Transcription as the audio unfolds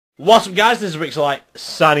What's up, guys? This is Rixxalight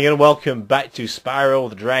signing in. Welcome back to Spyro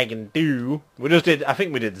the Dragon 2. I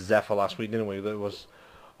think we did Zephyr last week, didn't we? There was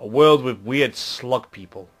a world with weird slug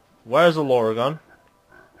people. Where's Alora gone?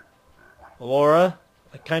 Alora,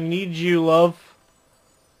 I kinda need you, love.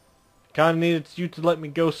 Kinda needed you to let me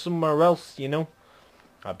go somewhere else, you know?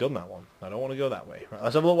 I've done that one. I don't want to go that way. Right,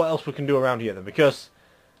 let's have a look what else we can do around here then, because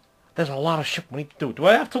there's a lot of shit we need to do. Do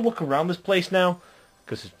I have to look around this place now?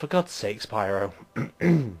 Because for God's sake, Spyro.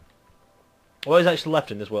 What is actually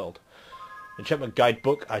left in this world? I check my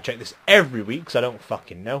guidebook. I check this every week because I don't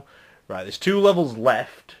fucking know. Right, there's 2 levels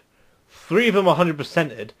left. 3 of them are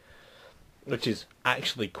 100%ed, which is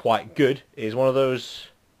actually quite good. It is one of those...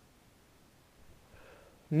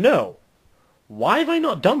 No. Why have I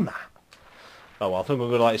not done that? Oh well, I think I'm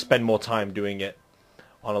going to like spend more time doing it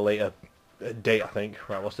on a later date, I think.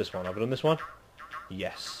 Right, what's this one? Have I done this one?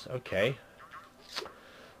 Yes. Okay.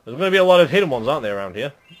 There's going to be a lot of hidden ones, aren't there, around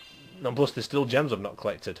here? And plus, there's still gems I've not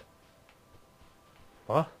collected.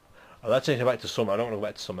 What? Oh, that takes me back to summer. I don't want to go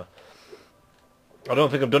back to summer. I don't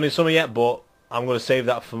think I've done it in summer yet, but I'm going to save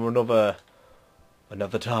that for another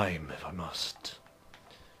time, if I must.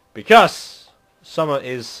 Because summer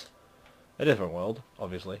is a different world,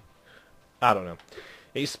 obviously. I don't know.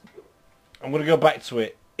 I'm going to go back to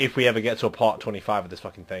it if we ever get to a part 25 of this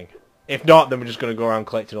fucking thing. If not, then we're just going to go around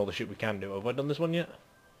collecting all the shit we can do. Have I done this one yet?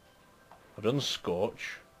 I've done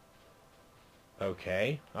Scorch.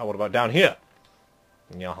 Okay. Oh, what about down here?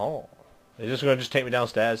 Yaha. Is this going to just take me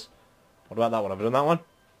downstairs? What about that one? Have I done that one?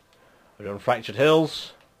 I've done Fractured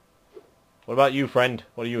Hills. What about you, friend?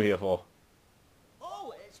 What are you here for?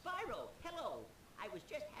 Oh, Spyro, hello. I was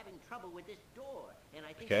just having trouble with this door, and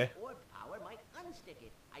I think Okay. orb power might unstick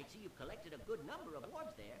it. I see you've collected a good number of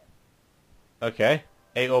orbs there. Okay.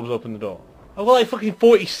 8 orbs open the door. I've got like fucking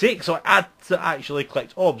 46, so I had to actually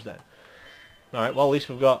collect orbs then. Alright, well at least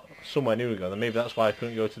we've got somewhere new to go. Then maybe that's why I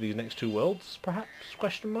couldn't go to these next 2 worlds, perhaps?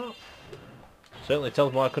 Question mark? Certainly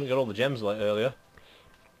tells me why I couldn't get all the gems like earlier.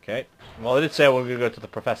 Okay. Well, I did say I was going to go to the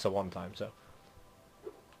Professor one time, so...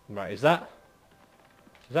 Right, is that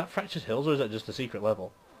Fractured Hills, or is that just a secret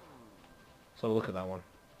level? Let's have a look at that one.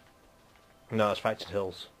 No, it's Fractured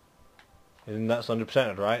Hills. Isn't that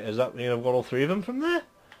 100%, right? Does that mean I've got all 3 of them from there?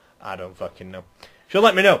 I don't fucking know. Should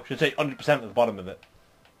let me know. Should say 100% at the bottom of it.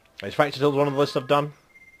 Is Fractured Hills one of the lists I've done?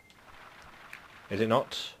 Is it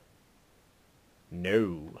not?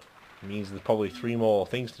 No. It means there's probably 3 more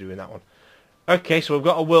things to do in that one. Okay, so we've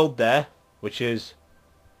got a world there, which is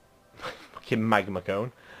fucking Magma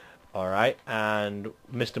Cone. Alright, and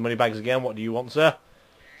Mr. Moneybags again, what do you want, sir?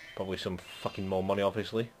 Probably some fucking more money,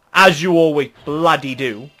 obviously. As you always bloody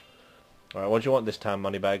do. Alright, what do you want this time,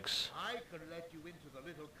 Moneybags? I could let you into the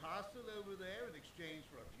little castle over there in exchange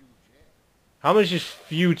for a few gems. How much is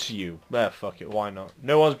few to you? Fuck it, why not?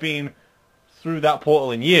 No one's been through that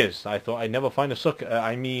portal in years. I thought I'd never find a sucker.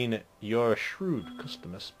 I mean, you're a shrewd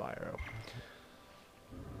customer, Spyro.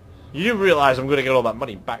 You do realise I'm going to get all that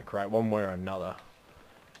money back, right? One way or another.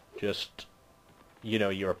 Just, you know,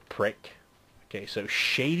 you're a prick. Okay, so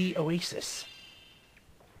Shady Oasis.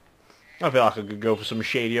 I feel like I could go for some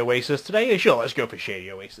Shady Oasis today. Yeah, sure, let's go for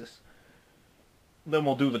Shady Oasis. Then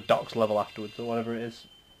we'll do the docks level afterwards, or whatever it is.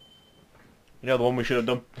 You know, the one we should have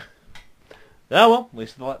done. Oh well, at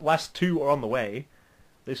least the last 2 are on the way.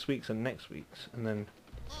 This week's and next week's. And then...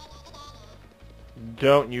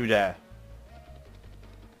 Don't you dare.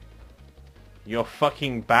 You're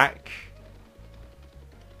fucking back.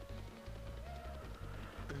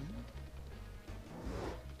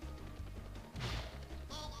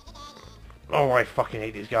 Oh, I fucking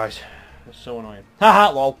hate these guys. They're so annoying.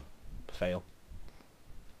 Haha, lol. Fail.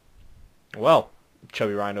 Well,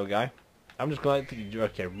 chubby rhino guy. I'm just going to...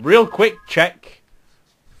 Okay, real quick check.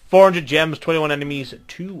 400 gems, 21 enemies,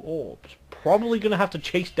 2 orbs. Probably going to have to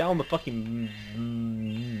chase down the fucking...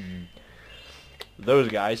 those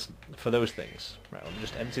guys for those things. Right, let me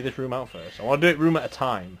just empty this room out first. I want to do it room at a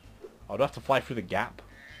time. I'd have to fly through the gap.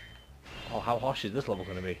 Oh, how harsh is this level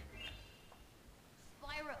going to be?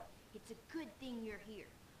 Spyro, it's a good thing you're here.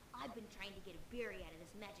 I've been trying to get a berry out of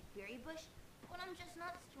this magic berry bush, but I'm just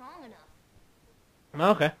not strong enough.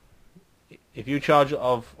 Okay. If you charge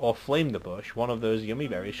of or flame the bush, one of those yummy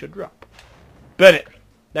berries should drop. Burn it!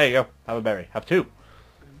 There you go. Have a berry. Have 2. Can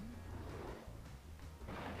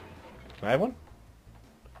I have one?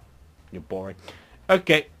 You're boring.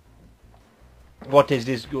 Okay. What is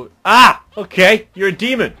this good? Ah! Okay, you're a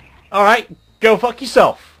demon. Alright, go fuck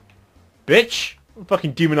yourself. Bitch. Don't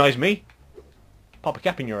fucking demonize me. Pop a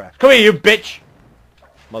cap in your ass. Come here, you bitch!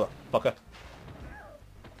 Motherfucker.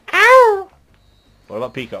 Ow! What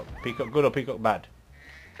about Peacock? Peacock good or Peacock bad?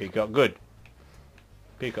 Peacock good.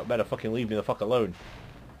 Peacock better fucking leave me the fuck alone.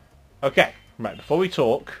 Okay, right, before we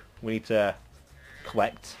talk, we need to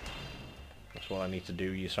collect. That's what I need to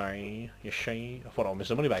do, you say. You say. I thought I missed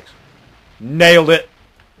the money bags. Nailed it!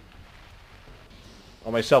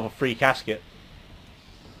 On myself a free casket.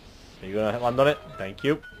 Are you gonna land on it? Thank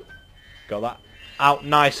you. Got that out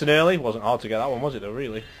nice and early. Wasn't hard to get that one, was it though,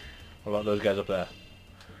 really? What about those guys up there?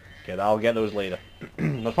 Okay, I'll get those later.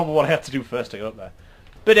 That's probably what I had to do first to get up there.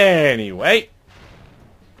 But anyway.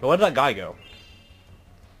 Where did that guy go?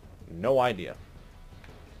 No idea.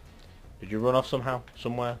 Did you run off somehow?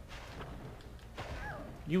 Somewhere?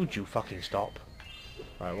 Would you fucking stop?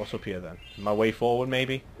 Right, what's up here then? My way forward,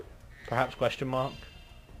 maybe? Perhaps, question mark?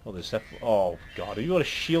 Oh, there's definitely... Oh, God. Have you got a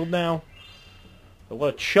shield now? I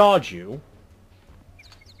want to charge you.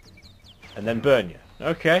 And then burn you.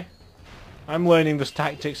 Okay. I'm learning the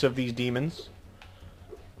tactics of these demons.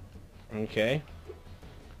 Okay.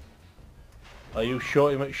 Are you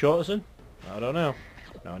Shorty McShorterson? I don't know.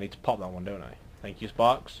 No, I need to pop that one, don't I? Thank you,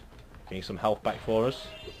 Sparks. Getting some health back for us.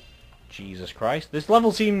 Jesus Christ. This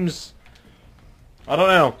level seems... I don't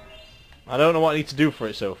know. I don't know what I need to do for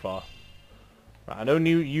it so far. Right, I know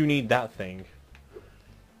you need that thing.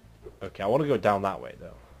 Okay, I want to go down that way,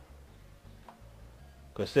 though.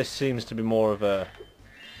 Because this seems to be more of a...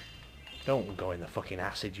 Don't go in the fucking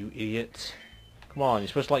acid, you idiot. Come on, you're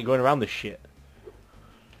supposed to like going around this shit.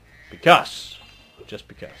 Because... Just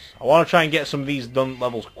because. I want to try and get some of these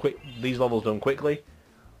levels done quickly.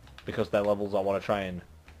 Because they're levels I want to try and...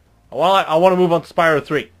 I want to move on to Spyro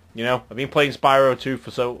 3. You know? I've been playing Spyro 2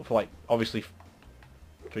 for like, obviously,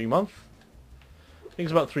 3 months? I think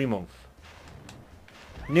it's about 3 months.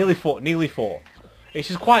 Nearly 4. It's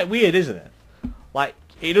just quite weird, isn't it? Like,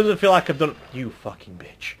 it doesn't feel like I've done... You fucking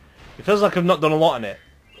bitch. It feels like I've not done a lot in it.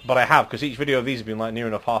 But I have, because each video of these has been like near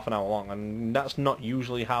enough half an hour long. And that's not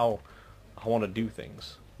usually how I want to do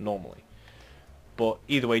things, normally. But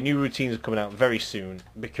either way, new routines are coming out very soon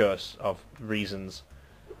because of reasons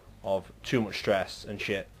of too much stress and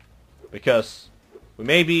shit. Because we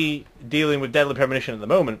may be dealing with Deadly Premonition at the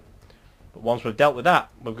moment, but once we've dealt with that,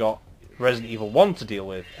 we've got Resident Evil 1 to deal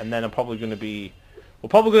with, and then we're probably going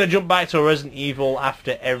to jump back to a Resident Evil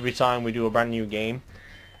after every time we do a brand new game.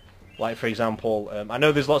 Like, for example, I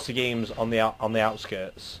know there's lots of games on the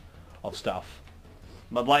outskirts of stuff.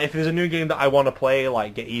 But, like, if there's a new game that I want to play,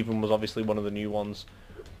 like, Get Even was obviously one of the new ones.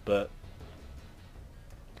 But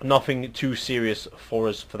nothing too serious for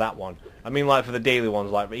us for that one. I mean, like, for the daily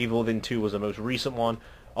ones, like, Evil Within 2 was the most recent one.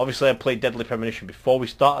 Obviously, I played Deadly Premonition before we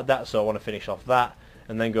started that, so I want to finish off that.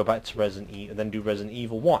 And then go back to and then do Resident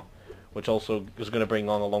Evil 1. Which also is going to bring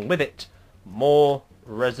on, along with it, more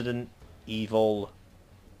Resident Evil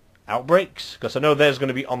outbreaks. Because I know there's going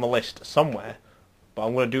to be on the list somewhere. But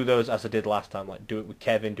I'm going to do those as I did last time. Like, do it with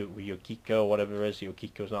Kevin, do it with Yukiko, whatever it is.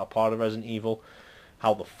 Yukiko's not a part of Resident Evil.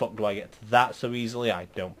 How the fuck do I get to that so easily? I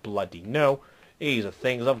don't bloody know. These are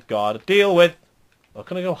things I've got to deal with. Or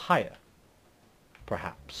can I go higher?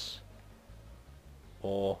 Perhaps.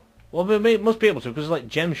 Or... Well, it must be able to, because there's like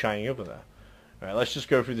gems shining over there. Alright, let's just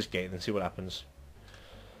go through this gate and see what happens.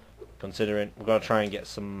 Considering we've got to try and get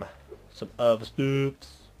some other stuff.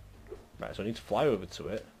 Right, so I need to fly over to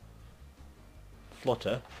it.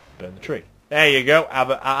 Flutter, burn the tree. There you go.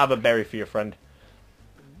 Have a berry for your friend.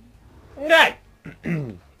 Okay.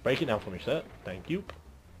 Break it down for me, sir. Thank you.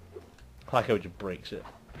 I like how it just breaks it.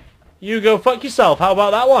 You go fuck yourself. How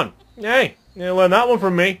about that one? Hey, you learn that one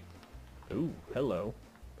from me. Ooh, hello.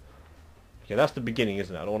 Okay, that's the beginning,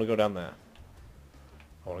 isn't it? I don't want to go down there.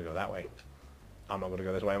 I want to go that way. I'm not going to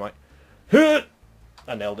go this way, am I?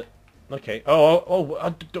 I nailed it. Okay. Oh,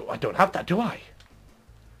 I don't have that, do I?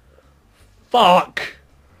 Fuck!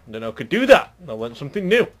 I don't know I could do that. I learned something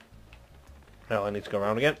new. Now I need to go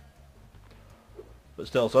around again. But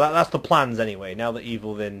still, so that's the plans anyway, now that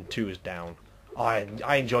Evil Within 2 is down. I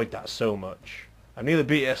enjoyed that so much. I've nearly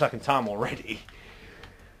beat it a second time already.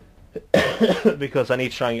 Because I'm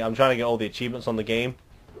trying to get all the achievements on the game.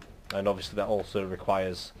 And obviously that also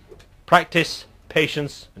requires practice,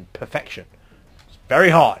 patience, and perfection. It's very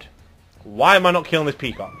hard. Why am I not killing this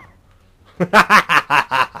peacock?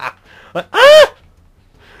 Like, ah!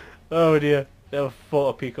 Oh dear. Never thought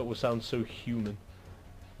a peacock would sound so human.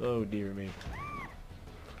 Oh dear me.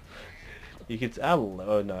 You could...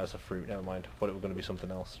 Oh no, that's a fruit. Never mind. I thought it was going to be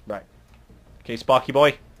something else. Right. Okay, Sparky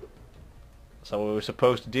boy. That's what we were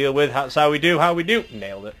supposed to deal with. That's how we do. How we do.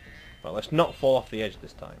 Nailed it. Well, let's not fall off the edge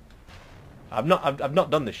this time. I've not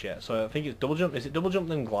done this yet, so I think it's double jump. Is it double jump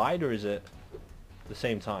then glide, or is it the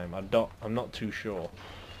same time? I'm not too sure.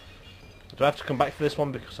 Do I have to come back for this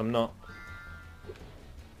one because I'm not?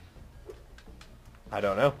 I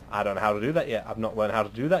don't know. I don't know how to do that yet. I've not learned how to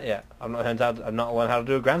do that yet. I've not learned how to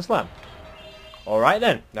do a Grand Slam. Alright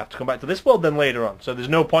then. I have to come back to this world then later on. So there's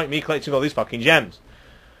no point me collecting all these fucking gems.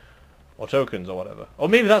 Or tokens or whatever. Or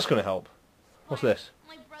maybe that's going to help. What's this?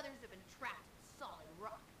 My brothers have been trapped in solid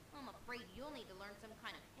rock. I'm afraid you'll need to learn some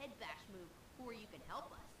kind of head bash move before you can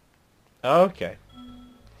help us. Okay.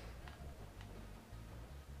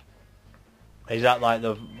 Is that like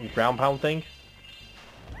the ground pound thing?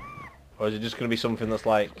 Or is it just going to be something that's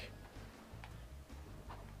like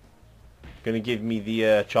going to give me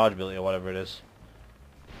the charge ability or whatever it is?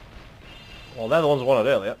 Well, they're the ones I wanted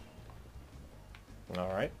earlier.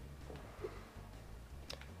 Alright.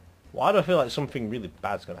 Why do I feel like something really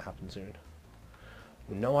bad's going to happen soon?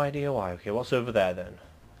 No idea why. Okay, what's over there then?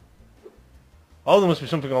 Oh, there must be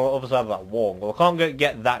something on the other side of that wall. Well, I can't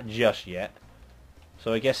get that just yet.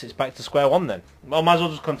 So I guess it's back to square one then. Well, might as well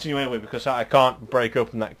just continue anyway because I can't break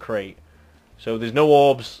open that crate. So there's no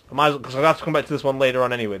orbs. I might as well, because I'll have to come back to this one later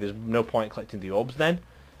on anyway. There's no point collecting the orbs then.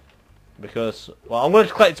 Because, well, I'm going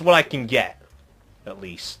to collect what I can get. At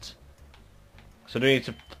least. So I do need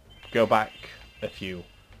to go back a few.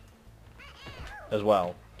 As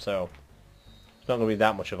well. So, it's not going to be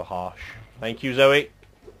that much of a harsh. Thank you, Zoe.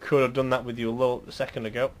 Could have done that with you a second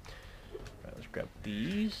ago. Right, let's grab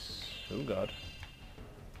these. Oh, God.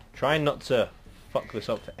 Trying not to fuck this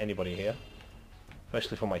up for anybody here.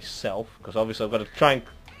 Especially for myself, because obviously I've got to try and...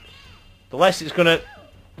 The less it's going to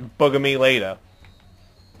bugger me later.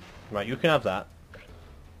 Right, you can have that.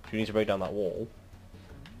 You need to break down that wall.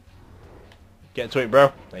 Get to it,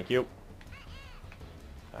 bro. Thank you.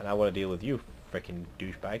 And I want to deal with you, frickin'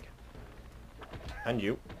 douchebag. And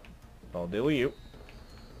you. I'll deal with you.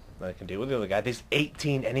 Then I can deal with the other guy. There's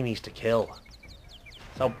 18 enemies to kill.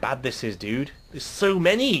 That's how bad this is, dude. There's so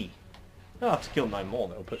many! I'll have to kill 9 more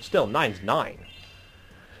though, but still, 9's 9.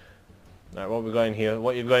 Alright, what have we got in here?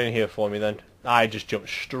 What you've got in here for me then? I just jumped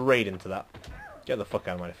straight into that. Get the fuck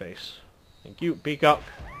out of my face. Thank you, peacock.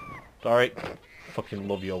 Sorry. Fucking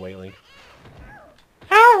love your wailing.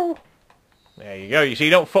 Ow! There you go. You see,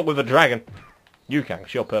 you don't fuck with the dragon. You can,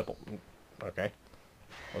 because you're purple. Okay.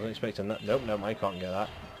 Wasn't expecting that. Nope, no, I can't get that.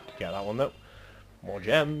 Get that one though. More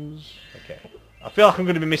gems. Okay. I feel like I'm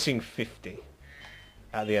going to be missing 50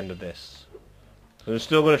 at the end of this. So I'm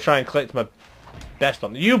still going to try and collect my best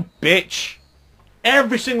on them. You bitch!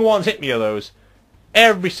 Every single one's hit me of those.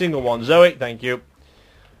 Every single one. Zoe, thank you.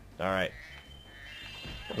 Alright.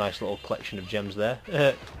 Nice little collection of gems there.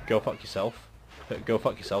 Go fuck yourself. Go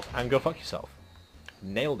fuck yourself. And go fuck yourself.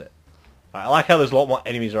 Nailed it. Right, I like how there's a lot more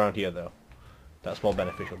enemies around here though. That's more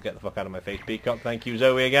beneficial. Get the fuck out of my face, peacock. Thank you,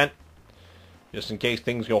 Zoe, again. Just in case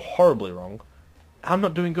things go horribly wrong. I'm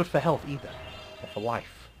not doing good for health either. Or for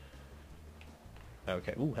life.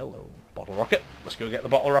 Okay. Ooh, hello. Bottle rocket. Let's go get the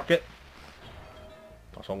bottle rocket.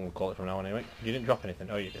 That's what I'm going to call it from now on anyway. You didn't drop anything.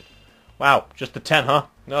 Oh, you did. Wow. Just the 10, huh?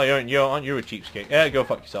 No, aren't you a cheapskate? Yeah, go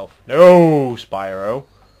fuck yourself. No, Spyro.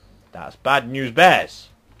 That's bad news bears.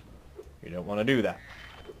 You don't want to do that.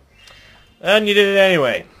 And you did it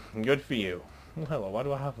anyway. Good for you. Oh, hello. Why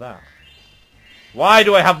do I have that? Why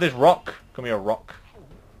do I have this rock? Come here, rock.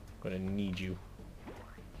 I'm going to need you.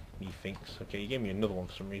 Methinks. Okay, you gave me another one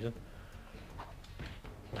for some reason.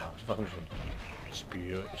 Oh, it's fucking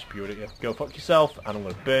spew it at you. Go fuck yourself, and I'm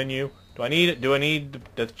going to burn you. Do I need it? Do I need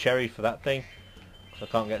the cherry for that thing? Because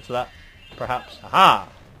I can't get to that. Perhaps. Aha!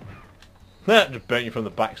 Just burn you from the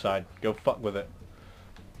backside. Go fuck with it.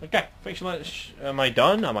 Okay, Rixxalight. Am I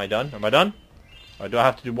done? Am I done? Am I done? Or do I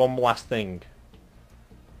have to do one last thing?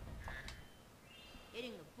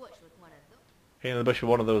 Hitting the bush with one of those. Hitting the bush with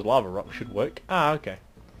one of those lava rocks should work. Ah, okay.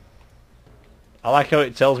 I like how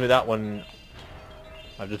it tells me that when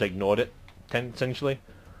I've just ignored it, essentially.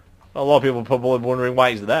 A lot of people are probably wondering why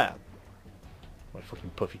it's there. My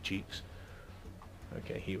fucking puffy cheeks.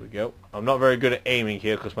 Okay, here we go. I'm not very good at aiming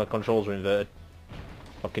here because my controls are inverted.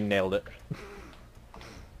 Fucking nailed it.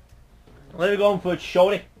 Let me go on for it,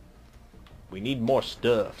 shorty. We need more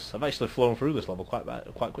stuffs. I've actually flown through this level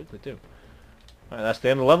quite quickly too. Alright, that's the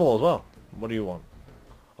end of the level as well. What do you want?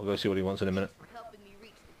 I'll go see what he wants in a minute. Helping me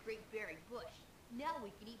reach the great berry bush. Now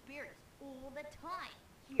we can eat berries all the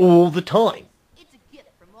time. All the time. It's a gift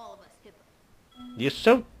from all of us hippos. You're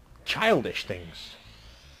so childish, things.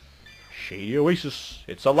 Shady Oasis.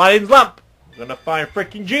 It's Aladdin's lamp. I'm gonna find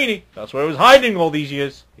frickin' Genie. That's where he was hiding all these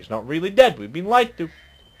years. He's not really dead. We've been lied to.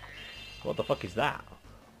 What the fuck is that?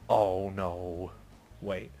 Oh no.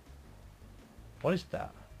 Wait. What is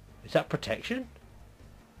that? Is that protection?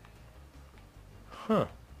 Huh.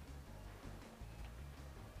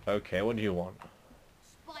 Okay, what do you want?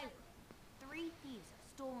 Spyro, 3 thieves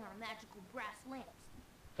have stolen our magical brass lamps.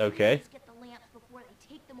 Okay. Let's get the lamps before before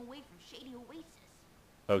they take them away from Shady Oasis.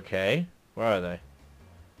 Okay. Where are they?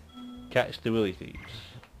 Catch the willy thieves.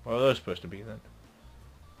 What are those supposed to be then?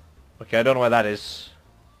 Okay, I don't know where that is.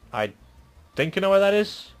 I think I know where that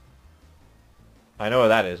is. I know where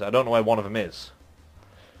that is. I don't know where one of them is.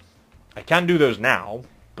 I can do those now,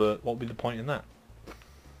 but what would be the point in that?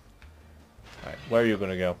 Alright, where are you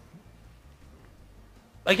going to go?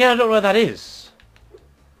 Again, I don't know where that is.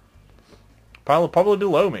 Probably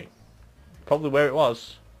below me. Probably where it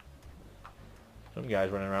was. Some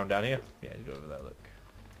guys running around down here. Yeah, you go over there, look.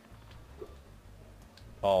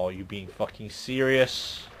 Oh, you being fucking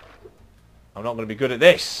serious? I'm not going to be good at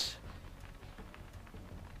this.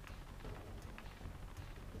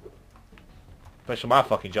 Especially my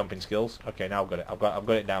fucking jumping skills. Okay, now I've got it. I've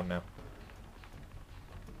got it down now.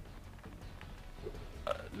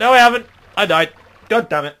 No, I haven't. I died. God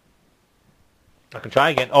damn it. I can try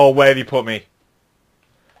again. Oh, where have you put me?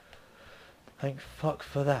 Thank fuck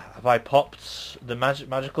for that. Have I popped the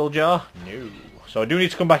magical jar? No. So I do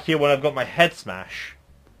need to come back here when I've got my head smash.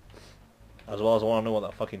 As well as I want to know what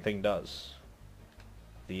that fucking thing does.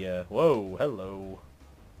 The, whoa, hello.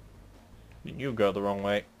 You go the wrong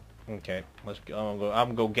way. Okay, let's go. I'm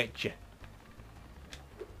gonna go get you.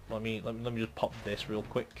 Let me just pop this real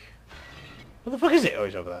quick. What the fuck is it? Oh,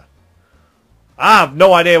 he's over there. I have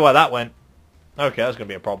no idea where that went. Okay, that's gonna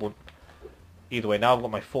be a problem. Either way, now I've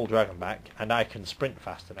got my full dragon back, and I can sprint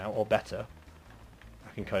faster now, or better.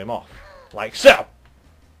 I can cut him off. Like so!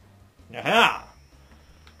 Aha!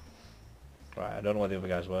 Right, I don't know where the other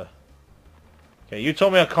guys were. Okay, you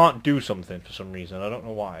told me I can't do something for some reason. I don't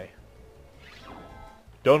know why.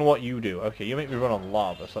 Don't know what you do. Okay, you make me run on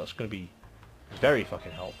lava, so that's going to be very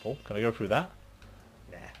fucking helpful. Can I go through that?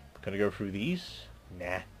 Nah. Can I go through these?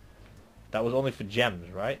 Nah. That was only for gems,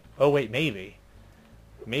 right? Oh, wait, maybe.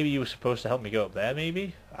 Maybe you were supposed to help me go up there,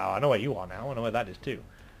 maybe? Oh, I know where you are now. I know where that is, too.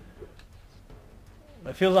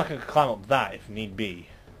 It feels like I could climb up that if need be.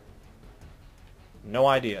 No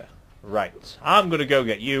idea. Right. I'm going to go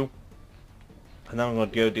get you. And then I'm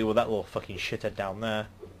going to go deal with that little fucking shithead down there.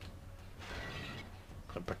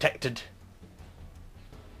 I'm protected.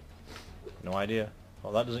 No idea.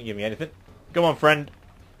 Well, that doesn't give me anything. Come on, friend.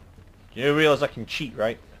 You realise I can cheat,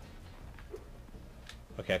 right?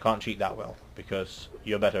 Okay, I can't cheat that well, because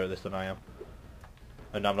you're better at this than I am.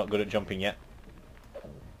 And I'm not good at jumping yet.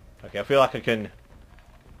 Okay, I feel like I can...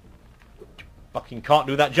 Fucking can't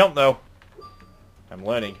do that jump, though. I'm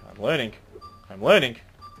learning. I'm learning. I'm learning.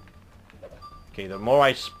 Okay, the more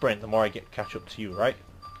I sprint, the more I catch up to you, right?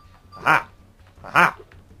 Aha! Aha!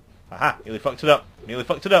 Aha! Nearly fucked it up. Nearly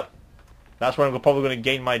fucked it up. That's where I'm probably going to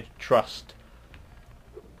gain my trust.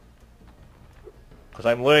 Because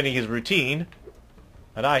I'm learning his routine.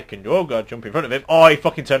 And I can... Oh god, jump in front of him. Oh, he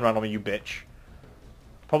fucking turned around on me, you bitch.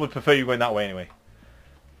 Probably prefer you going that way anyway.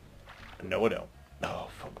 No, I don't. Oh,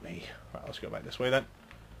 fuck me. Right, let's go back this way then.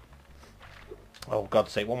 Oh,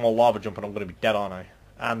 God's sake. One more lava jump and I'm going to be dead, aren't I?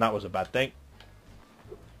 And that was a bad thing.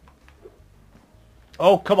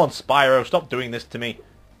 Oh, come on, Spyro. Stop doing this to me.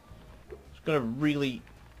 It's going to really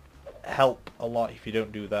help a lot if you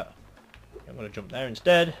don't do that. I'm going to jump there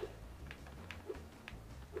instead.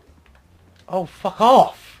 Oh, fuck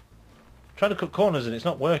off! I'm trying to cut corners and it's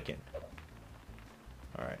not working.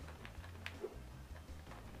 Alright.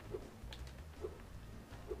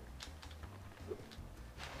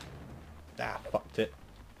 Ah, fucked it.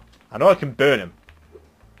 I know I can burn him.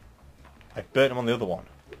 I've burnt him on the other one.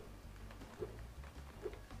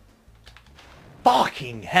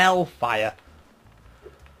 Fucking hellfire!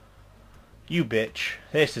 You bitch.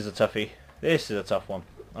 This is a toughie. This is a tough one.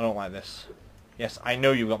 I don't like this. Yes, I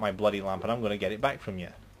know you've got my bloody lamp and I'm going to get it back from you.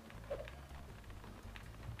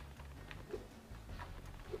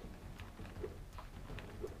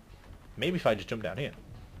 Maybe if I just jump down here.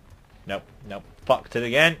 Nope, nope. Fucked it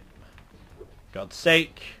again. God's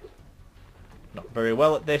sake. Not very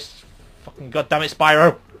well at this. Fucking goddamn it,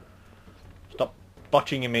 Spyro! Stop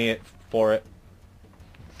botching me for it.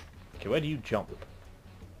 Okay, where do you jump?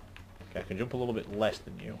 Okay, I can jump a little bit less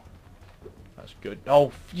than you. That's good.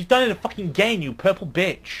 Oh, you've done it again, game, you purple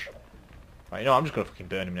bitch! Right, you know, I'm just gonna fucking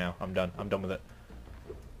burn him now. I'm done. I'm done with it.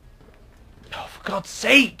 Oh, for God's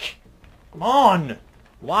sake! Come on!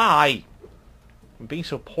 Why? I'm being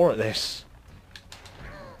so poor at this.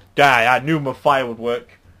 I knew my fire would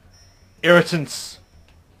work. Irritants!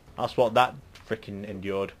 That's what that freaking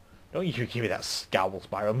endured. Don't you give me that scowl,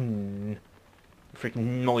 Spyro.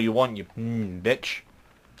 Freaking all you want, you bitch.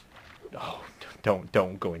 Oh,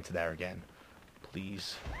 don't go into there again.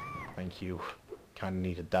 Please. Thank you. Kinda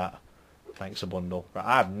needed that. Thanks a bundle. Right,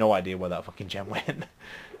 I have no idea where that fucking gem went.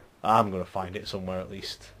 I'm gonna find it somewhere at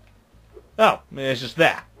least. Oh, it's just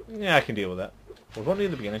there. Yeah, I can deal with that. Was one near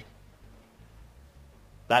the beginning?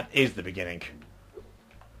 That is the beginning.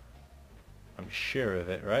 I'm sure of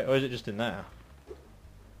it, right? Or is it just in there?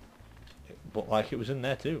 It looked like it was in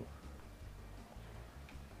there too.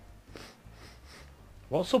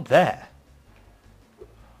 What's up there?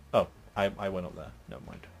 Oh, I went up there. Never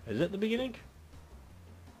mind. Is it the beginning?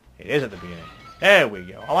 It is at the beginning. There we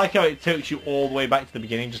go. I like how it takes you all the way back to the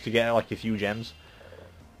beginning just to get like a few gems.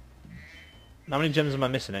 How many gems am I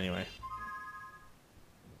missing anyway?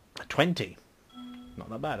 20. Not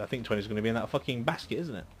that bad. I think 20 is going to be in that fucking basket,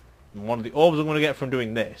 isn't it? And one of the orbs I'm going to get from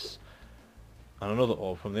doing this. And another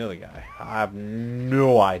orb from the other guy. I have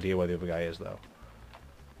no idea where the other guy is though.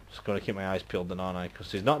 Just got to keep my eyes peeled then, aren't I?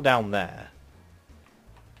 Because he's not down there.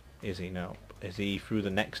 Is he? No. Is he through the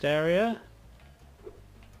next area?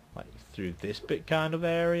 Like through this bit kind of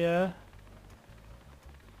area?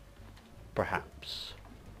 Perhaps.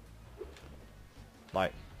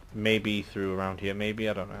 Like maybe through around here, maybe,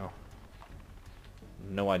 I don't know.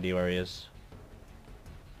 No idea where he is.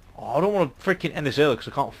 Oh, I don't want to freaking end this early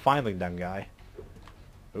because I can't find the damn guy.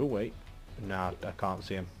 Oh wait. Nah, I can't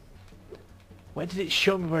see him. Where did it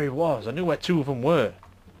show me where he was? I knew where two of them were.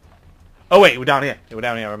 Oh wait, we're down here. Yeah, we're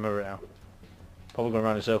down here, I remember it now. Probably going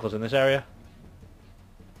around in circles in this area.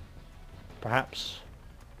 Perhaps.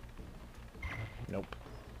 Nope.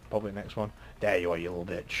 Probably next one. There you are, you little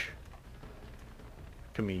bitch.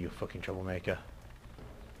 Come here, you fucking troublemaker.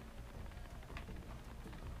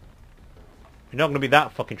 You're not going to be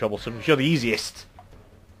that fucking troublesome, because you're the easiest.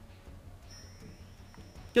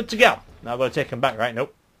 Good to go. Now I've got to take him back, right?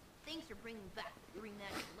 Nope. Thanks for bringing back the three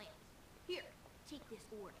magic lamps. Here, take this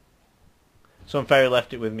orb. Some fairy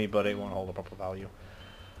left it with me, but it won't hold a proper value.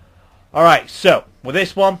 Alright, so, with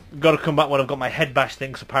this one, I've got to come back when I've got my head bash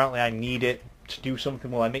thing, because apparently I need it to do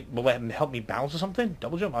something. Will it help me bounce or something?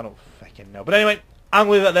 Double jump? I don't fucking know. But anyway, I'm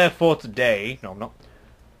going to leave that there for today. No, I'm not.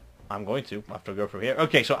 I'm going to, after I go through here.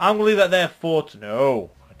 Okay, so I'm going to leave that there for no.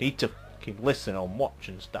 I need to fucking listen and watch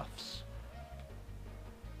and stuffs.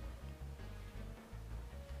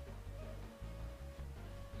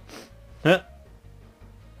 Huh?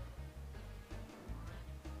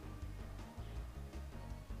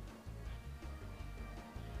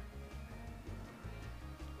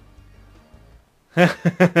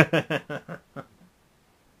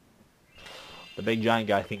 The big giant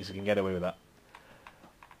guy thinks he can get away with that.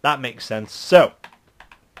 That makes sense. So,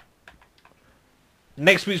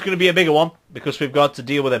 next week's going to be a bigger one, because we've got to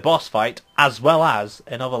deal with a boss fight, as well as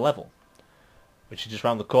another level, which is just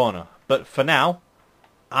around the corner. But for now,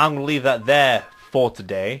 I'm going to leave that there for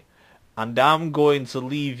today, and I'm going to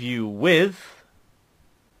leave you with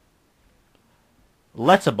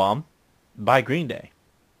Letter Bomb by Green Day.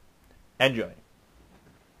 Enjoy.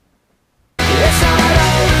 It's not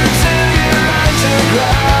over till you learn to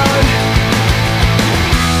cry.